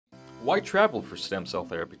Why travel for stem cell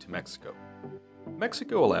therapy to Mexico?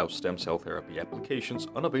 Mexico allows stem cell therapy applications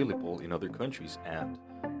unavailable in other countries and,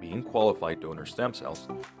 being qualified donor stem cells,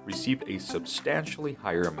 receive a substantially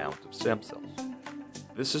higher amount of stem cells.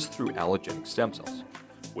 This is through allogeneic stem cells,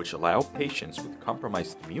 which allow patients with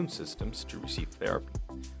compromised immune systems to receive therapy,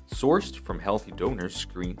 sourced from healthy donors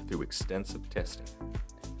screened through extensive testing.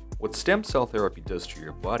 What stem cell therapy does to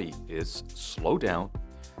your body is slow down,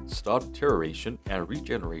 stop deterioration, and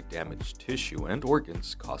regenerate damaged tissue and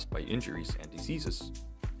organs caused by injuries and diseases.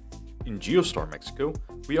 In Giostar Mexico,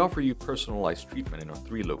 we offer you personalized treatment in our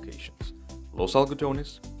 3 locations: Los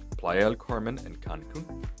Algodones, Playa, Carmen, and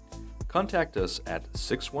Cancun. Contact us at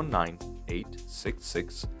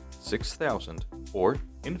 619-866-6000 or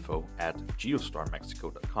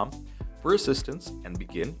info@giostarmexico.com for assistance and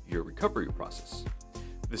begin your recovery process.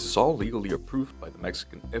 This is all legally approved by the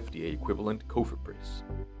Mexican FDA equivalent COFEPRIS.